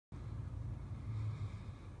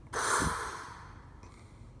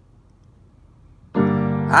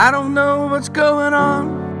I don't know what's going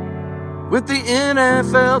on with the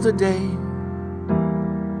NFL today.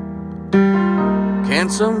 Can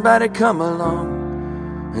somebody come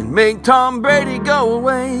along and make Tom Brady go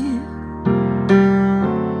away?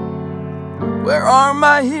 Where are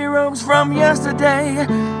my heroes from yesterday?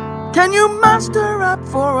 Can you muster up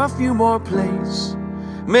for a few more plays?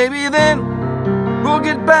 Maybe then we'll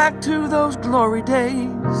get back to those glory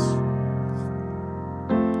days.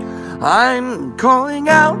 I'm calling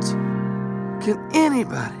out, can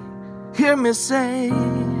anybody hear me say?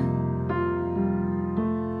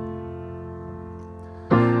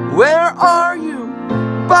 Where are you,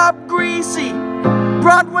 Bob Greasy,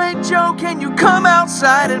 Broadway Joe? Can you come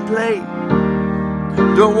outside and play?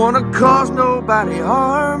 Don't want to cause nobody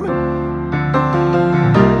harm.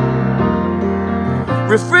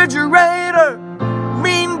 Refrigerator,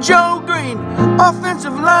 Mean Joe Green,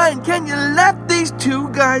 offensive line, can you let these two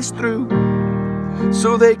guys through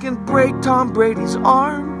so they can break Tom Brady's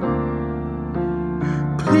arm?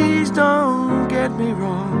 Please don't get me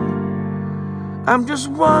wrong, I'm just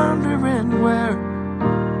wondering where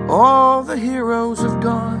all the heroes have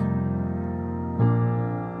gone.